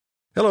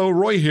Hello,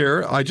 Roy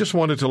here. I just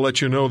wanted to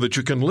let you know that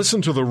you can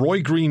listen to The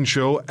Roy Green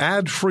Show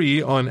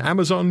ad-free on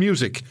Amazon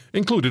Music,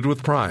 included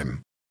with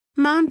Prime.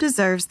 Mom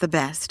deserves the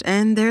best,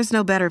 and there's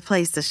no better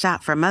place to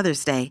shop for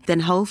Mother's Day than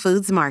Whole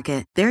Foods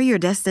Market. They're your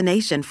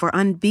destination for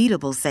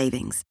unbeatable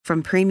savings,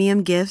 from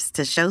premium gifts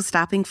to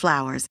show-stopping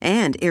flowers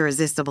and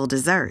irresistible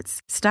desserts.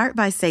 Start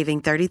by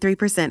saving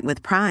 33%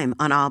 with Prime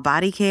on all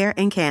body care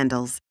and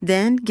candles.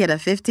 Then get a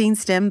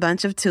 15-stem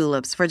bunch of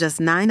tulips for just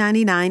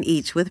 $9.99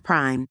 each with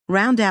Prime.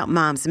 Round out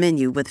Mom's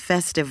menu with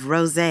festive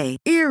rosé,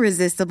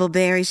 irresistible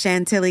berry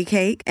chantilly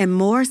cake, and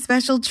more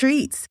special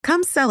treats.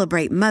 Come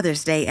celebrate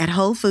Mother's Day at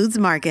Whole Foods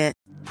Market.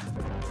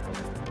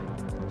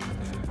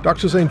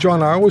 Dr. St.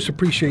 John, I always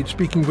appreciate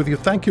speaking with you.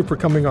 Thank you for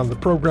coming on the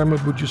program. And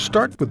would you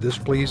start with this,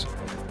 please?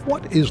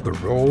 What is the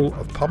role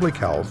of public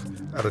health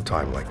at a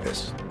time like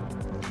this?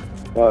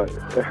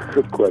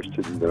 Good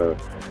question.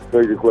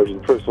 Very good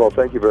question. First of all,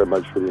 thank you very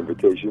much for the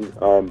invitation.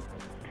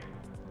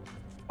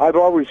 I've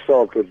always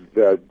felt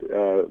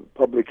that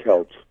public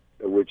health,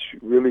 which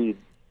really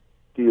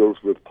deals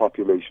with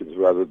populations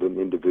rather than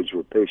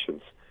individual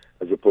patients,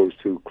 as opposed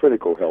to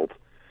clinical health,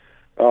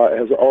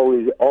 has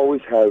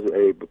always has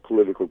a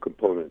political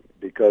component,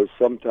 because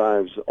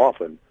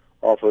often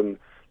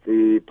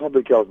the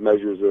public health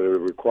measures that are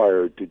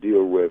required to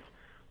deal with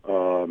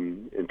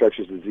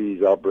infectious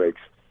disease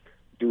outbreaks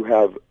do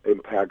have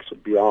impacts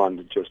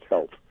beyond just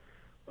health.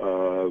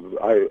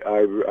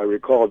 I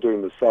recall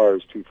during the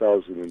SARS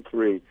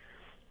 2003,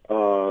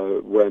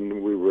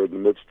 when we were in the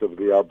midst of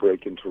the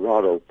outbreak in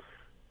Toronto,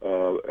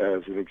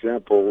 as an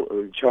example,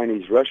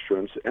 Chinese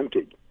restaurants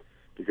emptied,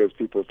 because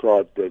people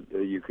thought that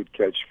you could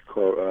catch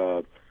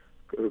coronavirus,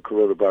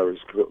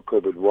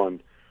 COVID-1,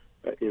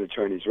 in a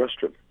Chinese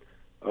restaurant.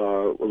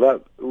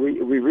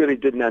 We really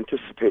didn't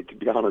anticipate, to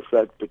be honest,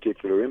 that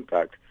particular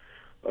impact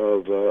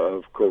of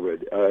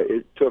COVID.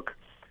 It took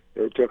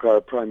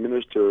our Prime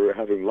Minister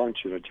having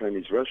lunch in a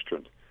Chinese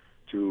restaurant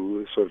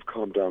to sort of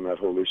calm down that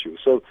whole issue.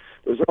 So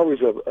there's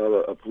always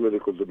a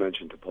political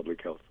dimension to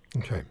public health.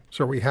 Okay.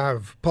 So we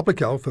have public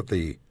health at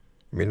the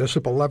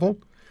municipal level,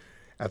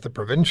 at the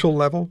provincial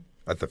level,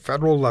 at the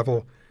federal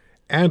level,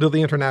 and at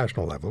the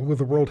international level with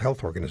the World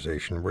Health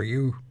Organization, where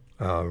you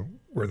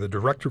were the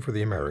director for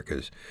the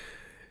Americas.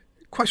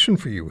 Question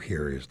for you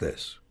here is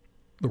this.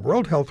 The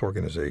World Health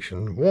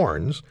Organization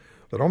warns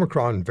that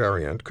Omicron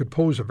variant could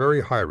pose a very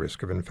high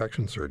risk of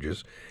infection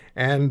surges,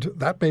 and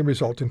that may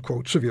result in,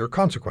 quote, severe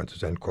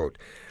consequences, end quote.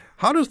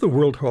 How does the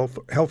World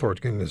Health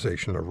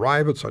Organization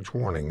arrive at such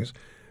warnings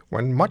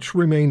when much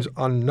remains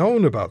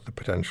unknown about the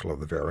potential of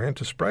the variant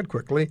to spread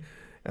quickly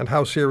and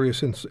how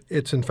serious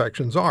its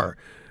infections are?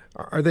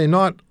 Are they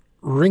not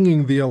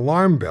ringing the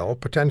alarm bell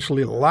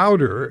potentially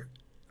louder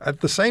at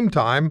the same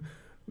time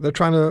they're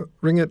trying to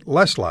ring it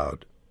less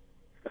loud?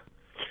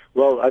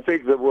 Well, I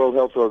think the World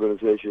Health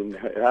Organization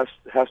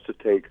has to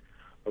take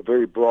a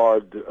very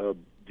broad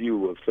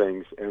view of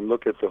things and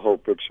look at the whole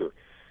picture.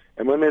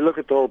 And when they look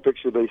at the whole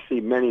picture, they see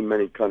many,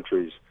 many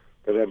countries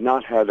that have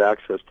not had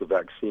access to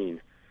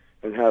vaccine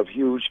and have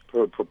huge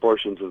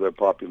proportions of their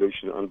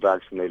population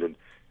unvaccinated,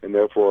 and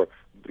therefore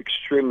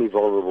extremely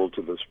vulnerable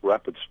to this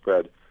rapid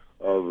spread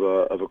of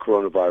a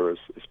coronavirus,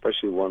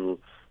 especially one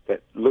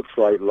that looks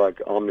like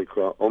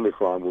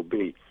Omicron will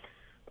be.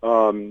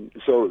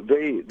 So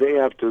they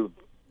have to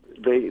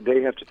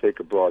take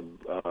a broad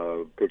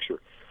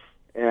picture,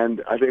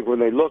 and I think when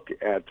they look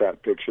at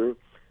that picture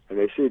and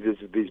they see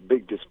these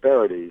big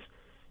disparities,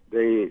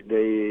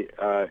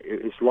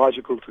 it's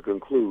logical to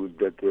conclude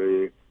that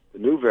the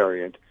new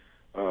variant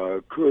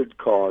could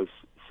cause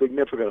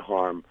significant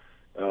harm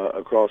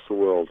across the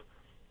world,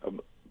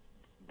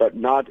 but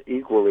not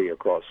equally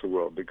across the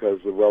world, because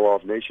the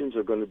well-off nations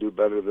are going to do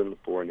better than the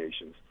poor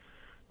nations.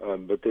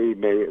 But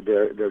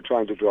they're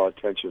trying to draw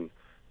attention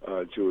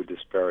to a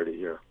disparity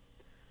here.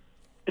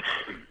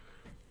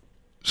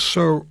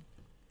 So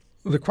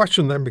the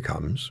question then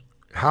becomes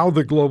how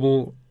the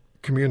global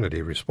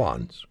community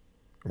responds.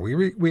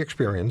 We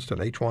experienced an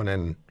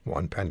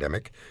H1N1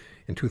 pandemic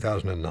in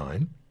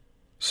 2009,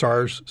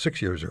 SARS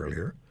 6 years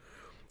earlier.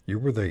 You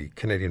were the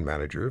Canadian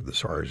manager of the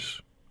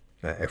SARS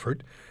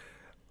effort.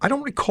 I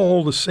don't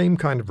recall the same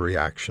kind of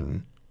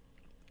reaction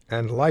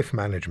and life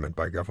management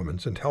by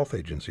governments and health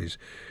agencies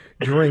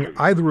during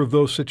either of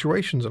those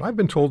situations. And I've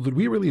been told that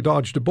we really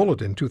dodged a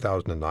bullet in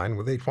 2009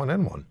 with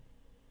H1N1.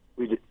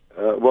 We did.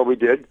 We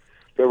did.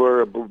 There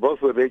were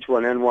both with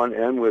H1N1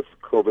 and with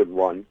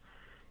COVID-1.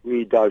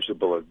 We dodged a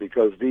bullet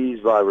because these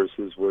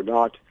viruses were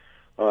not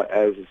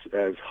as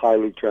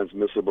highly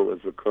transmissible as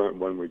the current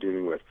one we're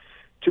dealing with.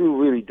 Two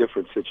really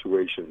different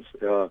situations.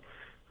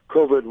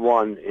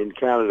 COVID-1 in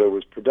Canada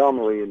was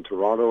predominantly in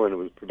Toronto, and it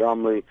was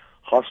predominantly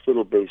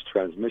hospital-based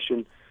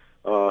transmission,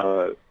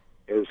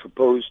 as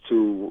opposed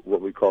to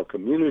what we call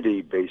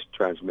community-based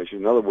transmission.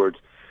 In other words,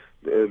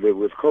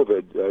 with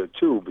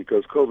COVID-2,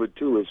 because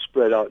COVID-2 is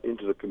spread out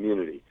into the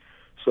community.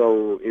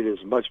 So it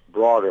is much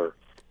broader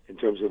in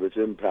terms of its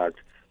impact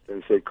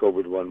than, say,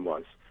 COVID-1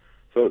 was.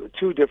 So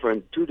two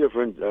different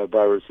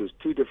viruses,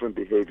 two different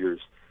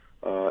behaviors,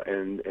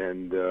 and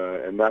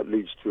that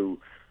leads to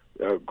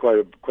quite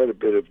a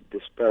bit of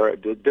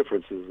disparate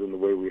differences in the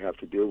way we have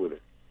to deal with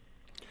it.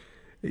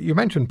 You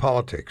mentioned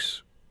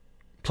politics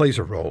plays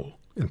a role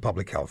in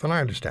public health, and I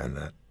understand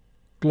that.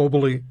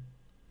 Globally,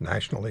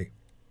 nationally,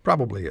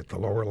 probably at the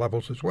lower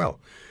levels as well.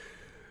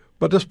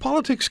 But does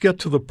politics get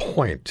to the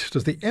point,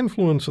 does the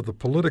influence of the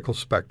political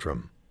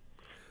spectrum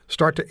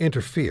start to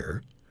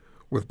interfere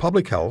with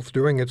public health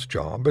doing its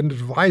job and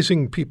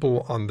advising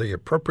people on the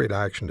appropriate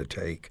action to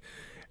take,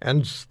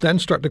 and then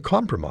start to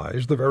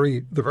compromise the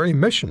very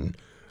mission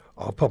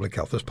of public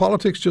health? Does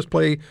politics just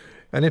play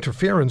an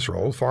interference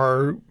role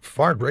far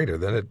greater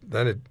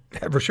than it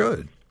ever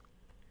should?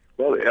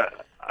 Well,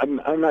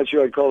 I'm not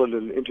sure I'd call it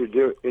an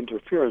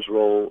interference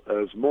role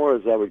as more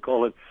as I would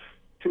call it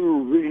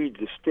two really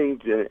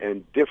distinct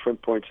and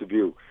different points of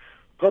view.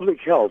 Public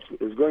health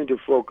is going to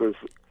focus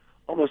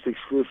almost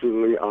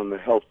exclusively on the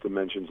health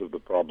dimensions of the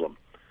problem.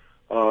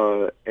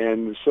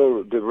 And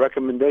so the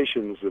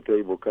recommendations that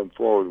they will come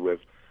forward with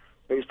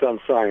based on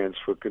science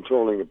for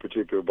controlling a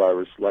particular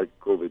virus like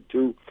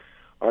COVID-2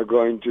 are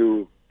going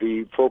to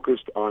be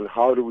focused on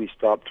how do we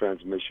stop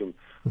transmission,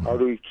 how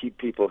do we keep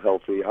people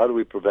healthy, how do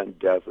we prevent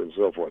death, and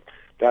so forth.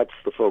 That's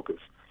the focus.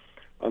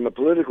 On the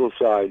political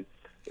side,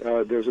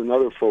 there's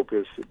another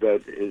focus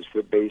that is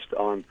based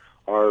on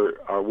our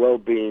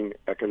well-being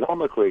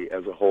economically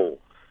as a whole,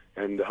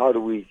 and how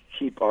do we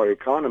keep our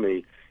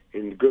economy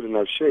in good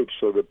enough shape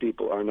so that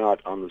people are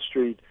not on the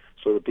street,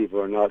 so that people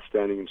are not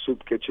standing in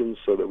soup kitchens,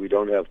 so that we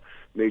don't have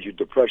major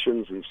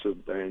depressions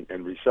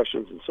and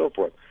recessions and so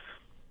forth.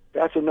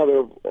 That's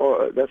another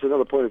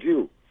point of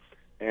view,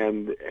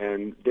 and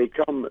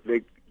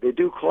they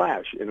do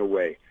clash in a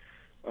way.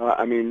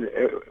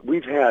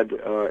 We've had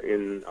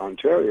in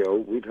Ontario,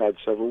 we've had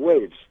several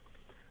waves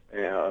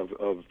of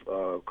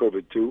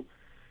COVID-2,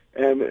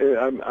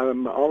 and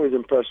I'm always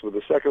impressed with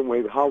the second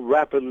wave, how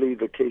rapidly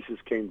the cases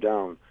came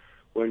down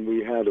when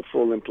we had a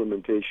full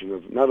implementation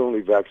of not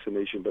only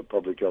vaccination but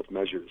public health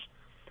measures.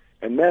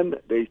 And then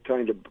they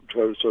try to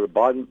sort of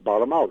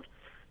bottom out,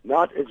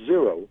 not at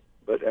zero,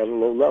 but at a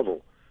low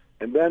level.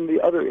 And then the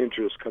other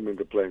interests come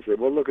into play and say,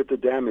 well, look at the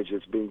damage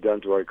that's being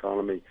done to our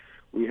economy.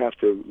 We have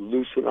to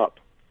loosen up.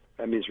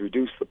 That means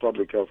reduce the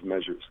public health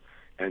measures.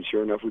 And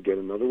sure enough, we get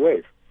another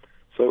wave.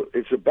 So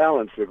it's a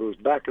balance that goes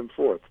back and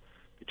forth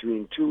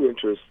between two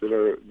interests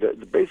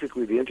that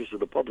basically the interest of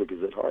the public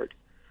is at heart.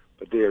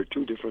 But they are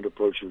two different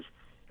approaches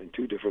and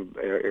two different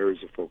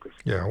areas of focus.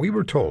 Yeah, we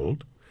were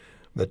told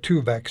that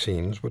 2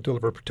 vaccines would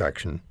deliver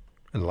protection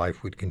and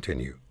life would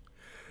continue.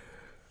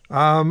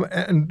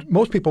 And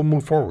most people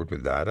move forward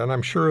with that, and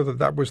I'm sure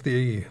that was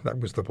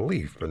the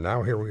belief. But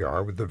now here we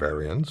are with the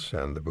variants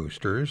and the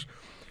boosters,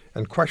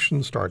 and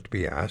questions start to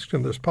be asked,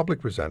 and this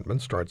public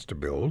resentment starts to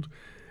build,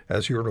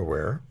 as you're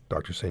aware,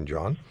 Dr. St.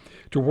 John,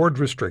 toward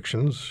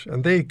restrictions,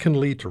 and they can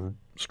lead to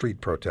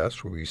street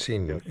protests, we've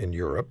seen in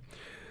Europe.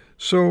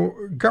 So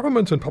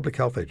governments and public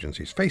health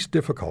agencies face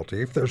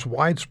difficulty if there's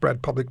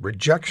widespread public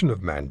rejection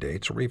of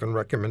mandates or even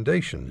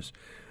recommendations.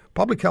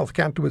 Public health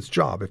can't do its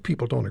job if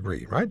people don't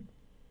agree, right?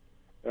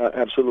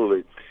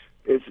 Absolutely.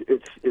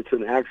 It's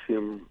an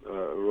axiom,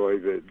 Roy,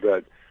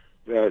 that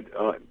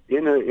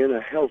in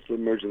a health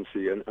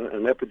emergency,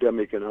 an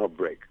epidemic, an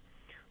outbreak,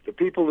 the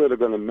people that are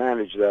going to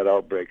manage that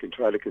outbreak and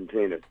try to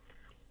contain it,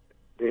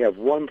 they have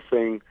one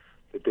thing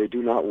that they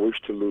do not wish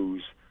to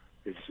lose.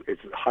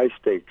 It's high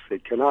stakes. They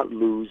cannot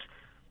lose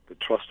the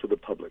trust of the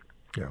public.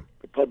 Yeah.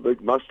 The public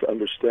must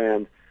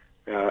understand.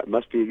 We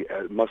must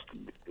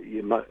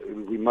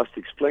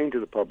explain to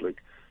the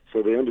public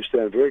so they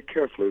understand very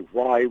carefully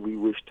why we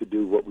wish to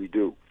do what we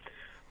do.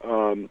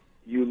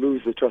 You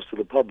lose the trust of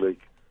the public,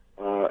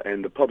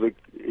 and the public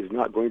is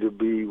not going to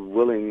be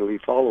willingly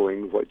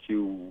following what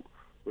you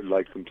would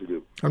like them to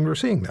do. And we're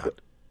seeing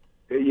that.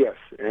 Yes,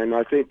 and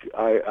I think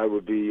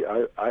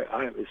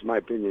it's my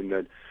opinion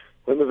that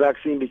when the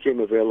vaccine became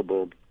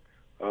available,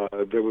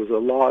 there was a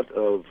lot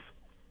of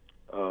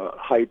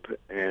hype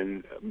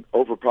and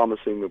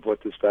overpromising of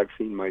what this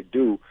vaccine might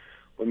do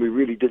when we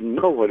really didn't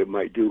know what it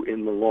might do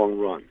in the long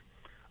run.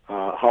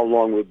 How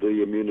long would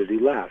the immunity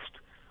last?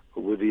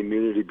 Would the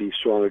immunity be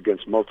strong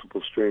against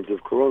multiple strains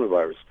of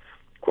coronavirus?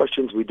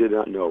 Questions we did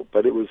not know,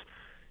 but it was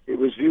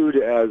viewed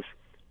as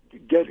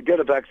get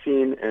a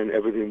vaccine and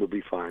everything will be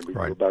fine. We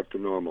can go back to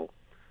normal.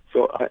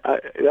 So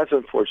that's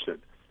unfortunate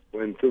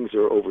when things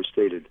are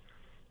overstated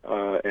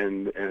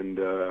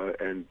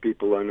and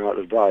people are not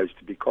advised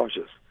to be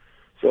cautious.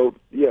 So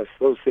yes,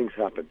 those things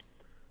happen,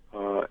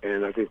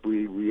 and I think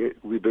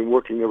we've been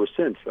working ever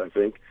since. I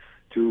think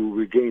to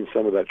regain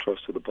some of that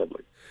trust of the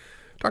public.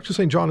 Dr.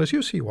 St. John, as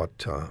you see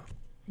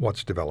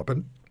what's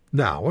developing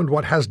now and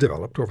what has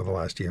developed over the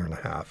last year and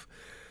a half,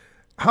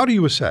 how do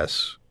you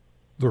assess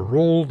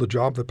the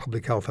job that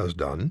public health has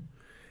done,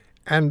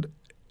 and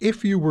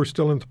if you were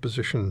still in the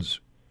positions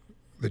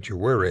that you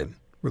were in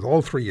with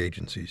all 3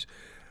 agencies,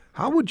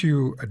 how would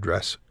you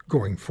address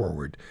going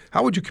forward?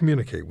 How would you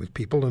communicate with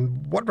people,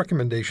 and what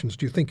recommendations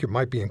do you think you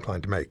might be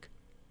inclined to make?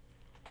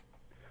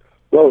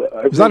 Well,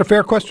 is that a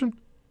fair question?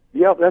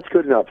 Yeah, that's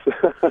good enough.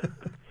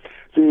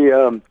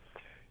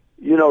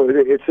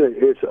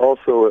 It's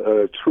also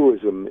a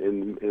truism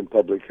in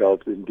public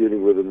health in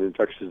dealing with an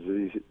infectious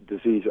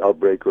disease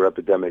outbreak or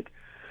epidemic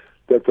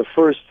that the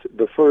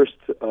first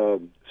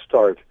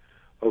start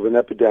of an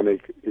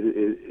epidemic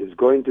is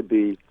going to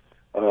be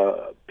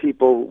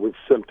people with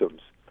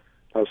symptoms.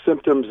 Now,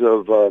 symptoms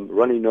of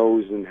runny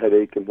nose and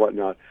headache and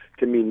whatnot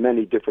can mean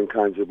many different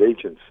kinds of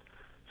agents.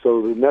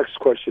 So the next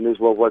question is,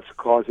 well, what's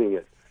causing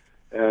it?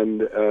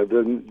 And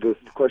then the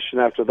question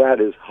after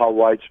that is, how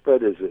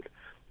widespread is it?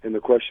 And the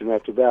question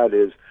after that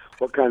is,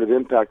 what kind of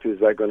impact is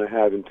that going to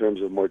have in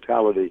terms of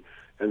mortality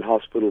and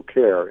hospital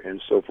care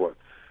and so forth?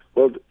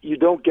 Well, you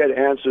don't get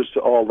answers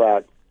to all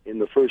that in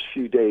the first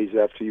few days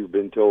after you've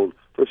been told,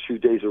 first few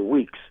days or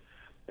weeks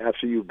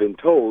after you've been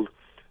told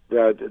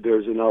that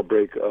there's an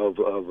outbreak of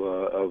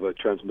a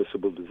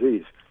transmissible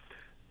disease.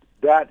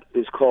 That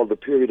is called the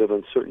period of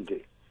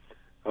uncertainty.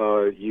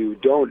 You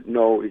don't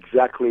know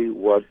exactly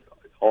what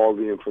all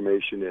the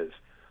information is.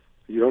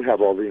 You don't have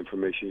all the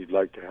information you'd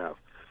like to have.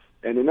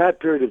 And in that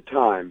period of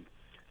time,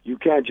 you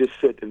can't just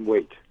sit and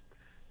wait.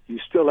 You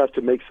still have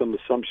to make some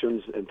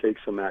assumptions and take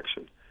some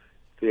action.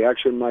 The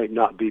action might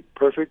not be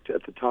perfect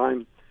at the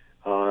time,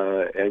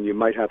 and you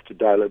might have to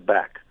dial it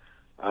back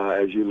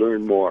as you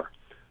learn more.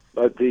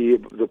 But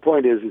the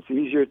point is, it's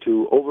easier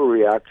to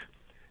overreact.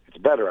 It's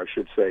better, I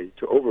should say,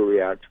 to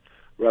overreact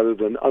rather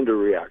than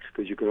underreact,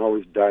 because you can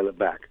always dial it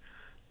back.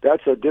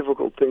 That's a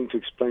difficult thing to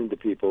explain to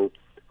people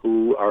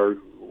who are,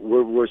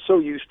 we're so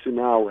used to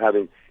now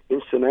having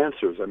instant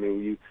answers. I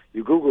mean,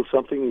 you Google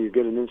something and you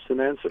get an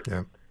instant answer.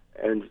 Yeah.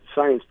 And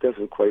science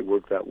doesn't quite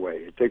work that way.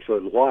 It takes a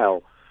little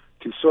while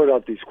to sort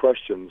out these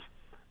questions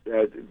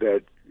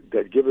that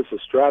give us a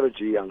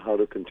strategy on how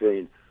to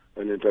contain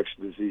an infectious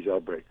disease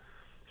outbreak.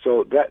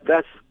 So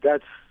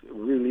that's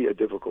really a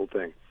difficult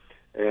thing.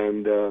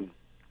 And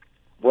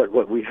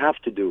what we have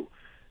to do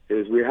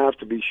is we have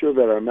to be sure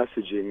that our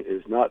messaging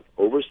is not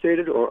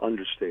overstated or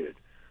understated.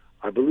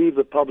 I believe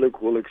the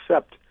public will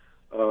accept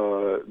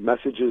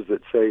messages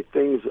that say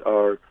things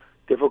are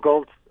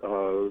difficult,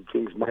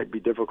 things might be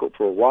difficult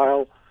for a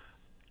while,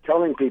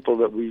 telling people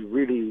that we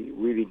really,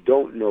 really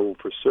don't know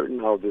for certain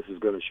how this is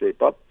going to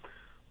shape up,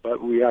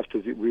 but we have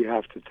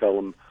to tell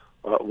them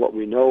what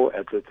we know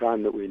at the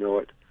time that we know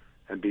it,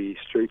 and be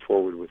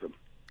straightforward with them.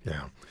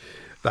 Yeah,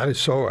 that is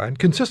so. And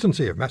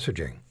consistency of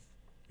messaging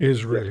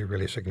is really,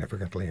 really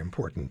significantly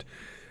important.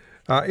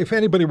 If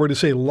anybody were to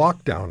say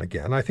lockdown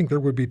again, I think there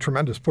would be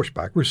tremendous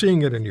pushback. We're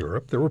seeing it in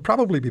Europe. There would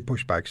probably be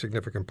pushback,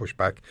 significant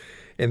pushback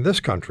in this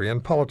country,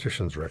 and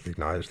politicians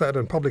recognize that,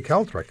 and public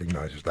health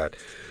recognizes that.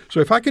 So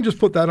if I can just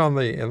put that on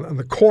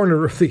the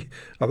corner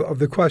of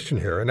the question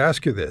here and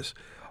ask you this: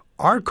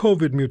 are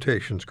COVID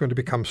mutations going to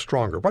become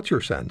stronger? What's your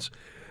sense?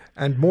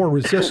 And more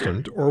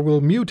resistant, or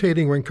will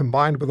mutating when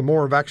combined with a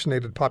more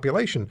vaccinated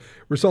population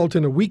result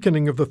in a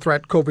weakening of the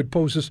threat COVID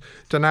poses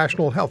to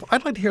national health?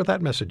 I'd like to hear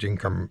that messaging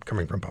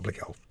coming from public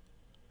health.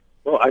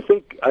 Well, I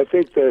think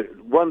that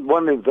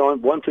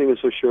one thing is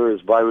for sure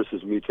is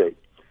viruses mutate,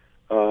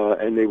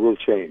 and they will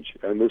change,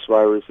 and this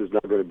virus is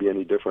not going to be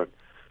any different.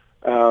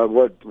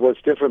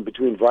 What's different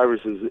between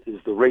viruses is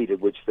the rate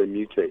at which they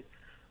mutate.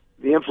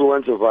 The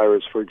influenza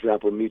virus, for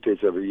example,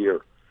 mutates every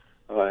year,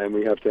 and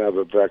we have to have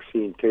a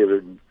vaccine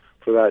tailored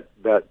for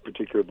that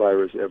particular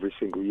virus every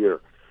single year.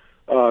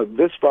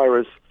 This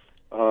virus,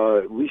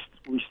 we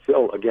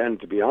still, again,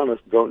 to be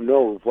honest, don't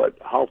know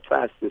how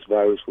fast this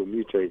virus will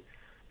mutate,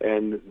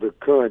 and the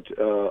current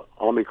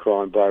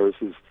Omicron virus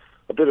is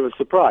a bit of a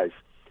surprise.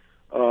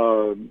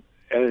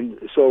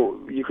 And so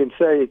you can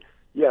say,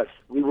 yes,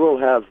 we will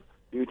have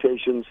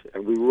mutations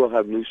and we will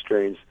have new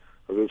strains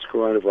of this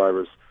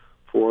coronavirus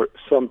for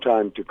some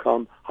time to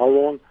come. How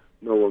long?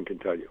 No one can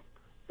tell you.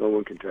 No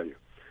one can tell you.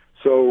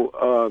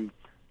 So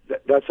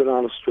that's an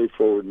honest,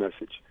 straightforward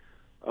message.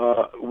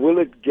 Will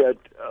it get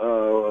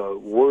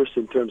worse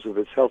in terms of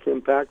its health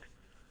impact?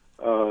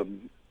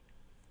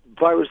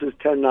 Viruses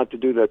tend not to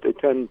do that.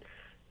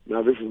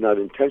 Now this is not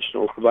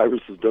intentional.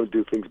 Viruses don't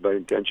do things by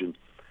intention,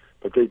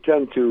 but they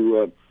tend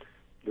to,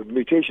 the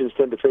mutations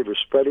tend to favor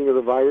spreading of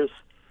the virus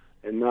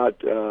and not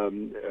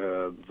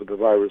the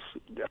virus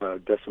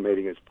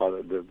decimating its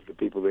the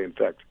people they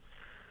infect.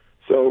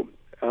 So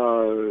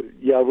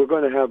we're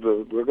going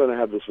to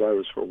have this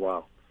virus for a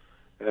while,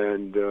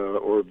 and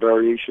or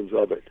variations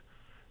of it,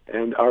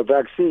 and our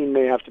vaccine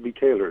may have to be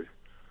tailored,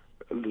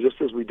 just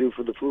as we do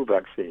for the flu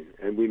vaccine,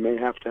 and we may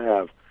have to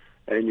have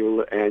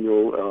annual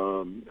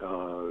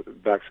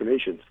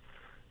vaccinations.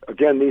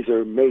 Again, these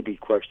are maybe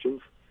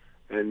questions,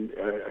 and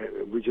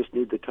we just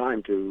need the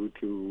time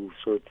to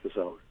sort this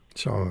out.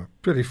 So a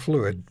pretty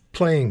fluid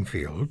playing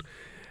field.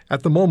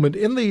 At the moment,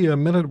 in the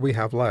minute we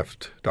have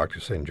left, Dr.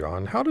 St.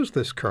 John, how does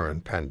this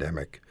current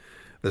pandemic,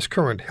 this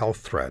current health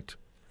threat,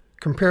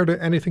 compare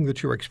to anything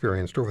that you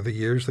experienced over the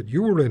years that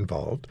you were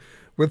involved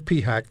with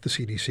PHAC, the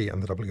CDC,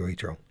 and the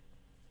WHO?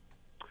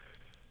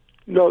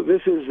 No,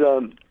 this is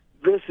a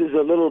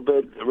little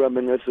bit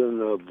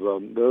reminiscent of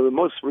the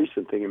most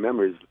recent thing in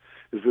memory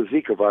is the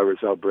Zika virus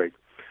outbreak.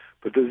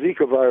 But the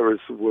Zika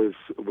virus was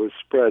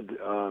spread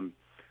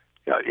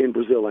in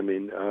Brazil, I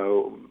mean,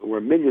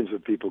 where millions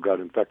of people got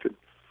infected.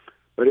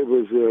 But it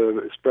was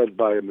spread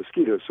by a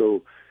mosquito,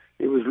 so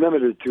it was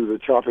limited to the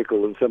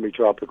tropical and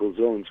semi-tropical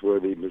zones where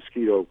the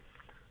mosquito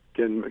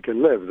can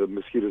live. The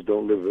mosquitoes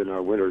don't live in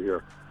our winter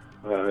here.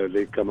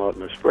 They come out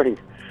in the spring.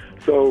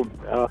 So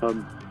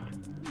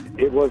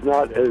it was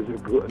not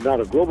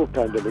a global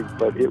pandemic,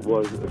 but it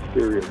was a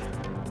serious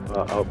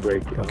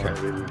outbreak in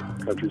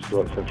countries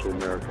throughout Central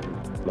America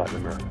and Latin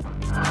America.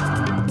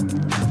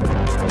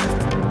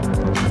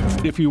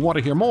 If you want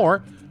to hear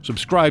more,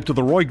 subscribe to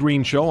The Roy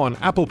Green Show on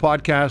Apple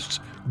Podcasts,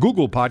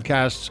 Google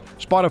Podcasts,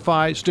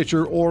 Spotify,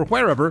 Stitcher, or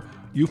wherever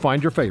you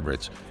find your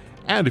favorites.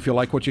 And if you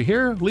like what you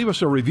hear, leave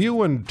us a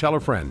review and tell a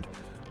friend.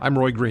 I'm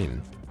Roy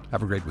Green.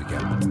 Have a great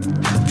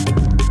weekend.